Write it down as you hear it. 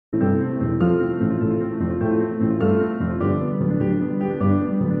Hi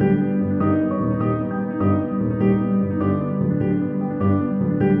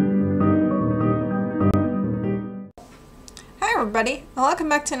everybody, and welcome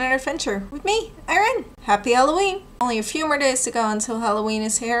back to another adventure with me, Ayrenne. Happy Halloween! Only a few more days to go until Halloween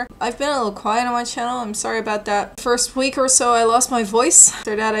is here. I've been a little quiet on my channel, I'm sorry about that. First week or so I lost my voice.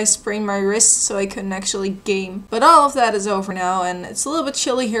 After that I sprained my wrist so I couldn't actually game. But all of that is over now and it's a little bit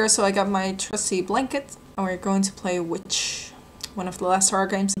chilly here, so I got my trusty blanket. And we're going to play Witch, one of the last horror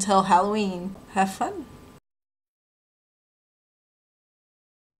games until Halloween. Have fun!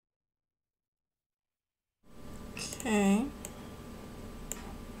 Okay.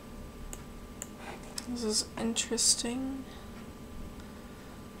 This is interesting.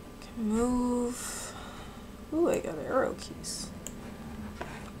 Can move. Ooh, I got arrow keys.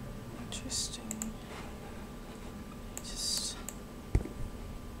 Interesting. Just.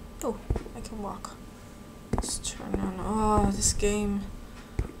 Oh, I can walk. Let's turn on. Oh, this game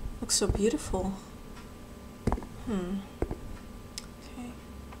looks so beautiful. Okay.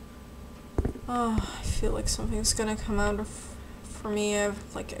 Oh, I feel like something's gonna come out of for me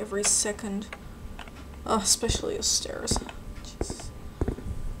like every second. Oh, especially the stairs. Jeez.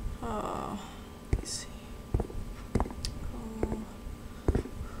 Oh, let me see.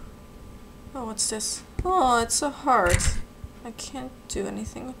 Oh, what's this? Oh, it's a heart. I can't do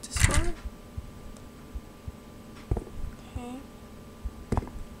anything with this one. Okay.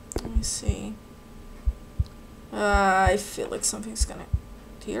 Let me see. I feel like something's gonna...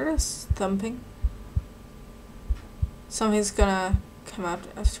 Do you hear this? Thumping? Something's gonna come out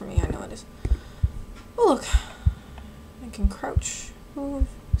after me, I know it is. Oh look, I can crouch. Ooh,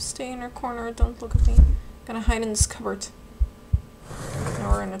 stay in a corner, don't look at me. Gonna hide in this cupboard.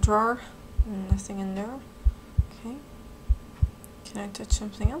 Now we're in a drawer. Nothing in there. Okay. Can I touch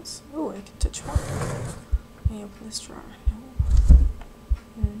something else? Oh, I can touch more. Can you open this drawer? No.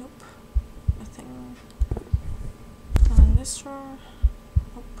 Nope. Nothing. In this drawer.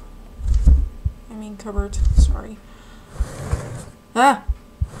 Nope. I mean cupboard, sorry. Ah!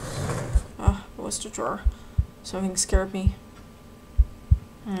 Oh, it was the drawer. Something scared me.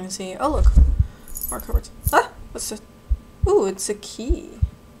 Let's see. Oh, look. More cupboards. Ah! What's that? Ooh, it's a key.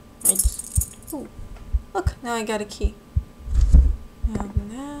 Ooh. Look, now I got a key. Open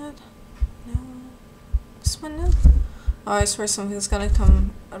that. No. This one, no. Oh, I swear something's gonna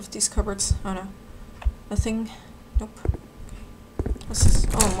come out of these cupboards. Oh, no. Nothing. Nope. Okay. What's this?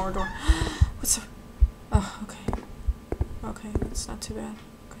 Oh, more door. What's up? Oh, okay. Okay, that's not too bad.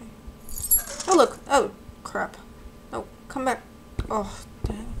 Oh look! Oh, crap. Oh, come back. Oh,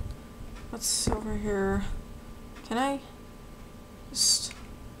 dang. What's over here? Can I just...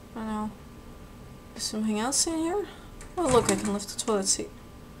 I don't know. Is something else in here? Oh look, I can lift the toilet seat.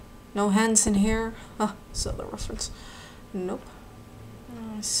 No hands in here. Ah, that's the reference. Nope.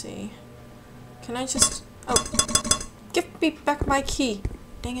 Let me see. Can I just... Oh! Give me back my key!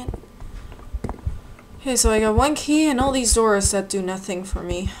 Dang it. Okay, so I got one key and all these doors that do nothing for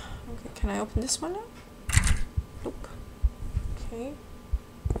me. Can I open this one now? Nope. Okay.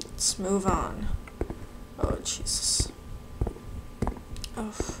 Let's move on. Oh, Jesus.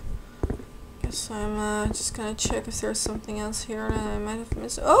 Oh. Guess I'm just gonna check if there's something else here that I might have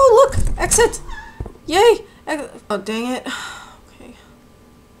missed. Oh, look! Exit! Yay! Oh, dang it. Okay.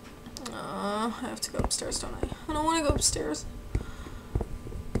 I have to go upstairs, don't I? I don't want to go upstairs.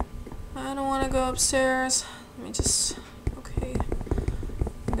 I don't want to go upstairs. Let me just... Okay.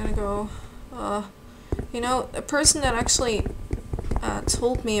 I'm gonna go, you know, a person that actually,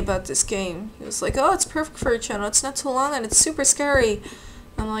 told me about this game, he was like, oh, it's perfect for your channel, it's not too long and it's super scary.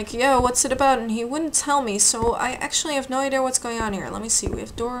 I'm like, yeah, what's it about? And he wouldn't tell me, so I actually have no idea what's going on here. Let me see, we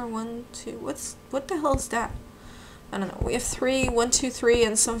have door 1, 2, what the hell is that? I don't know, we have 3, 1, 2, 3,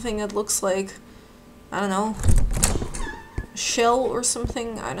 and something that looks like, I don't know, a shell or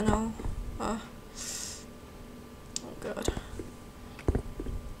something, I don't know, oh god.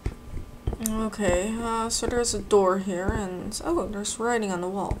 Okay, so there's a door here, and oh, there's writing on the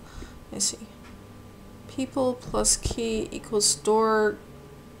wall. Let me see. People plus key equals door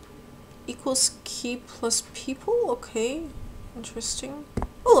equals key plus people? Okay, interesting.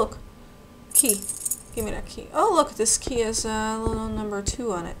 Oh, look! Key. Give me that key. Oh, look, this key has a little number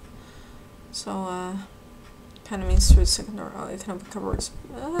 2 on it. So, kind of means through the second door. Oh, you can open cupboards.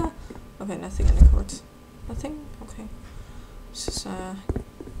 Okay, nothing in the cupboards. Nothing? Okay. This is,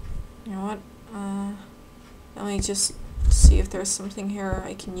 you know what? Let me just see if there's something here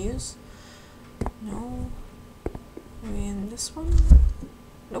I can use. No. Maybe in this one?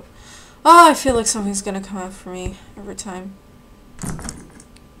 Nope. Oh, I feel like something's gonna come out for me every time.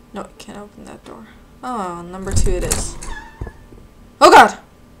 No, I can't open that door. Oh, number 2 it is. Oh god!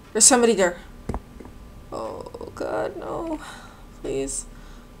 There's somebody there. Oh god, no. Please.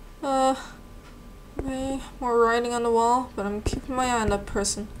 Okay, more writing on the wall, but I'm keeping my eye on that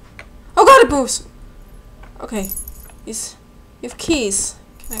person. Oh god, it moves! Okay. You have keys.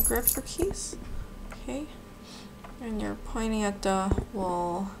 Can I grab your keys? Okay. And you're pointing at the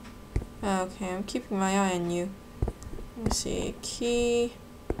wall. Okay, I'm keeping my eye on you. Let me see. Key.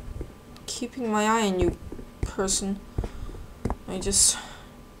 Keeping my eye on you, person. I just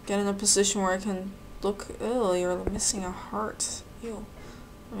get in a position where I can look. Ew, you're missing a heart. Ew.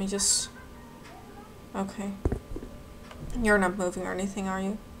 Let me just. Okay. You're not moving or anything, are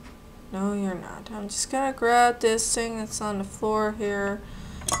you? No, you're not. I'm just gonna grab this thing that's on the floor here.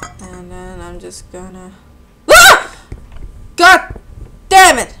 And then I'm just gonna. Ah! God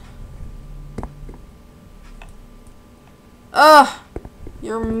damn it! Ugh!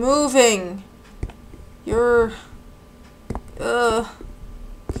 You're moving! You're.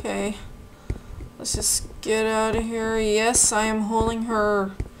 Okay. Let's just get out of here. Yes, I am holding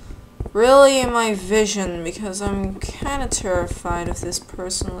her really in my vision because I'm kind of terrified of this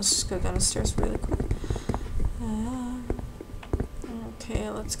person. Let's just go down the stairs really quick. Okay,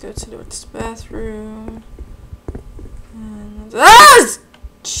 let's go to the bathroom. And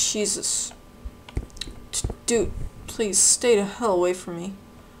Jesus. Dude, please stay the hell away from me.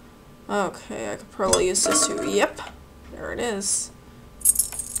 Okay, I could probably use this too. Yep, there it is.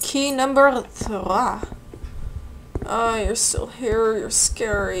 Key number 3. Oh, you're still here. You're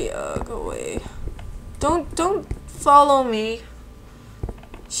scary. Go away. Don't follow me.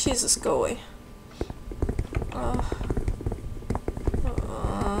 Jesus, go away.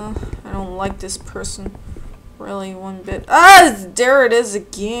 I don't like this person really one bit. Ah, there it is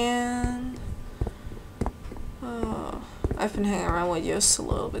again. I've been hanging around with you just a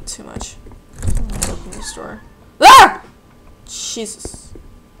little bit too much. Open this door. Ah! Jesus.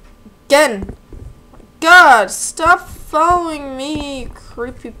 Again. My God, stop following me, you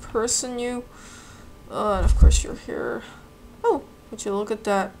creepy person, you. And of course you're here. Oh, would you look at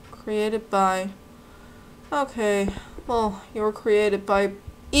that? Created by. Okay, well, you were created by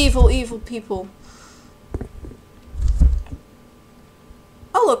evil, evil people.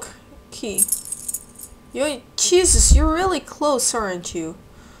 Oh, look, key. Jesus, you're really close, aren't you?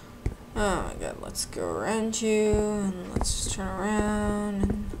 Oh my god, let's go around you, and let's just turn around,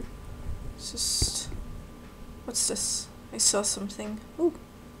 and just... What's this? I saw something. Ooh,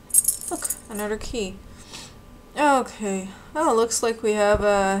 look, another key. Okay, oh, looks like we have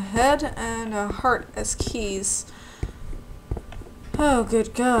a head and a heart as keys. Oh,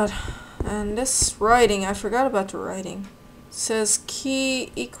 good god. And this writing, I forgot about the writing. It says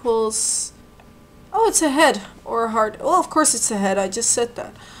key equals... Oh, it's a head or a heart. Well, of course it's a head. I just said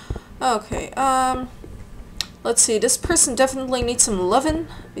that. Okay, let's see. This person definitely needs some loving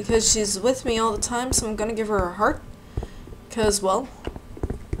because she's with me all the time, so I'm gonna give her a heart. Because, well,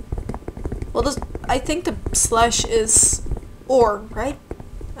 this, I think the slash is or, right?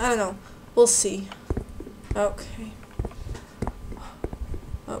 I don't know. We'll see. Okay.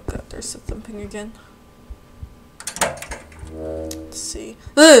 Oh god, there's the thumping again. Let's see.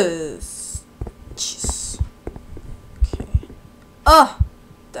 Jeez. Okay. Oh!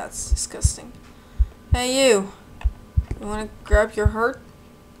 That's disgusting. Hey, you. You wanna grab your heart?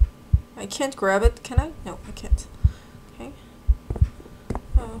 I can't grab it, can I? No, I can't. Okay.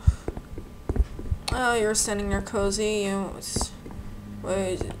 Oh. Oh, you're standing there cozy.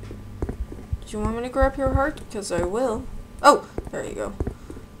 Wait. Do you want me to grab your heart? Because I will. Oh! There you go.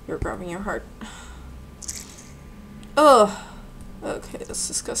 You're grabbing your heart. Oh! Okay, that's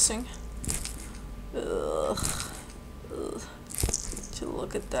disgusting. Ugh. Ugh. To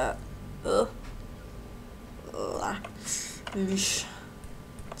look at that. Ugh. Ugh. Eesh.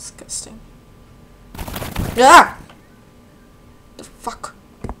 Disgusting. Ah! The fuck?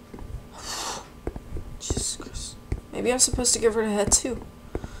 Jesus Christ. Maybe I'm supposed to give her the head too.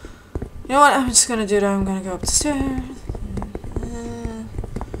 You know what? I'm just gonna do that. I'm gonna go up the stairs. I'm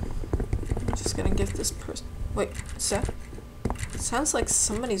just gonna give this person. Wait, what's that? It sounds like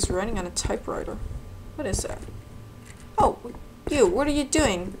somebody's writing on a typewriter. What is that? Oh, you, what are you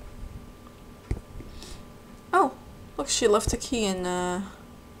doing? Oh, look, she left a key in the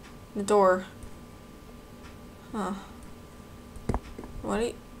door. Huh. What do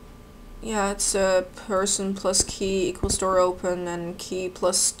you... Yeah, it's a person plus key equals door open and key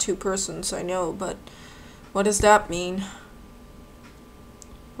plus 2 persons, I know, but what does that mean?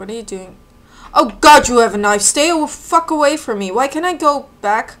 What are you doing? Oh god, you have a knife! Stay the fuck away from me! Why can't I go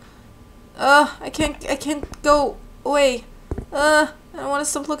back? I can't go away. I don't want to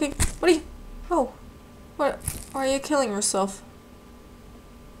stop looking. What are you? Oh. What? Why are you killing yourself?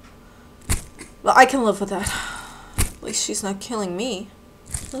 Well, I can live with that. At least she's not killing me.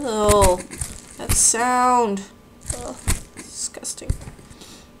 Oh, that sound. Ugh, disgusting.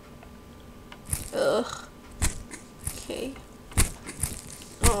 Ugh. Okay.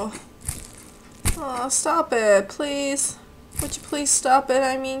 Oh. Oh, stop it, please. Would you please stop it?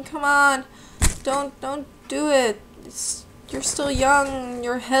 I mean, come on. Don't do it. You're still young,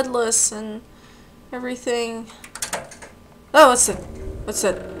 you're headless and everything. Oh, what's that? What's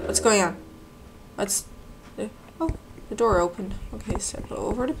that? What's going on? Oh, the door opened. Okay, step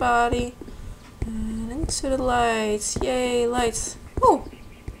over the body. And into the lights. Yay, lights. Oh!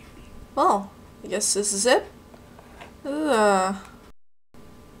 Well, I guess this is it.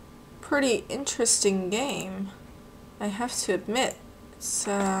 Pretty interesting game. I have to admit. It's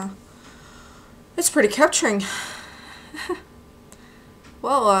pretty capturing.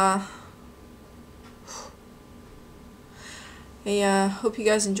 Well, I hope you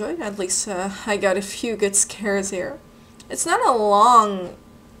guys enjoyed. At least I got a few good scares here. It's not a long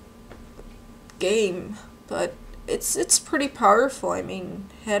game, but it's pretty powerful. I mean,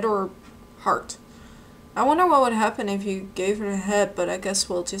 head or heart. I wonder what would happen if you gave her a head, but I guess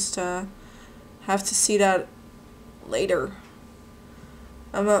we'll just have to see that later.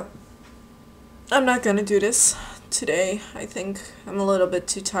 I'm not gonna do this today. I think I'm a little bit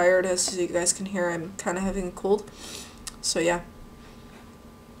too tired. As you guys can hear, I'm kind of having a cold. So yeah.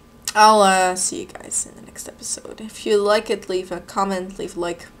 I'll see you guys in the next episode. If you like it, leave a comment, leave a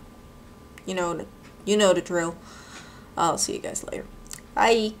like. You know the drill. I'll see you guys later.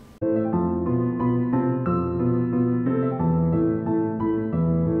 Bye.